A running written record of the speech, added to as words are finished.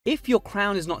If your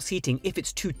crown is not seating, if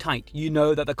it's too tight, you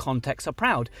know that the contacts are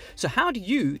proud. So how do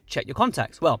you check your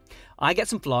contacts? Well, I get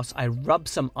some floss, I rub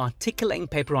some articulating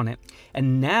paper on it,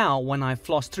 and now when I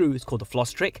floss through, it's called the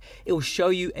floss trick, it will show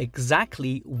you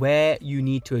exactly where you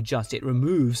need to adjust. It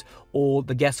removes all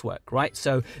the guesswork, right?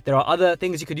 So there are other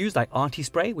things you could use like RT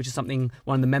spray, which is something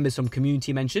one of the members from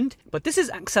community mentioned, but this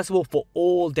is accessible for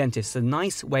all dentists. A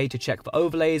nice way to check for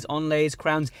overlays, onlays,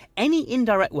 crowns, any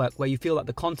indirect work where you feel that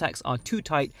the contacts are too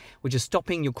tight, which is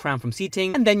stopping your crown from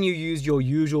seating, and then you use your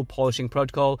usual polishing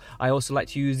protocol. I also like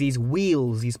to use these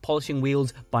wheels, these polishing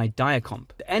wheels by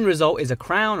Diacomp. The end result is a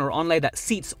crown or onlay that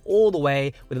seats all the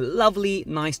way with a lovely,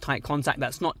 nice tight contact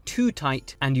that's not too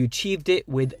tight, and you achieved it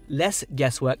with less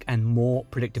guesswork and more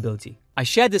predictability. I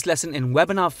shared this lesson in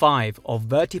webinar 5 of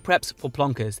VertiPreps for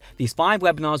Plonkers. These 5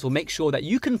 webinars will make sure that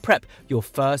you can prep your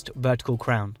first vertical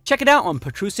crown. Check it out on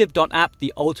protrusive.app,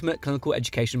 the ultimate clinical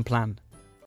education plan.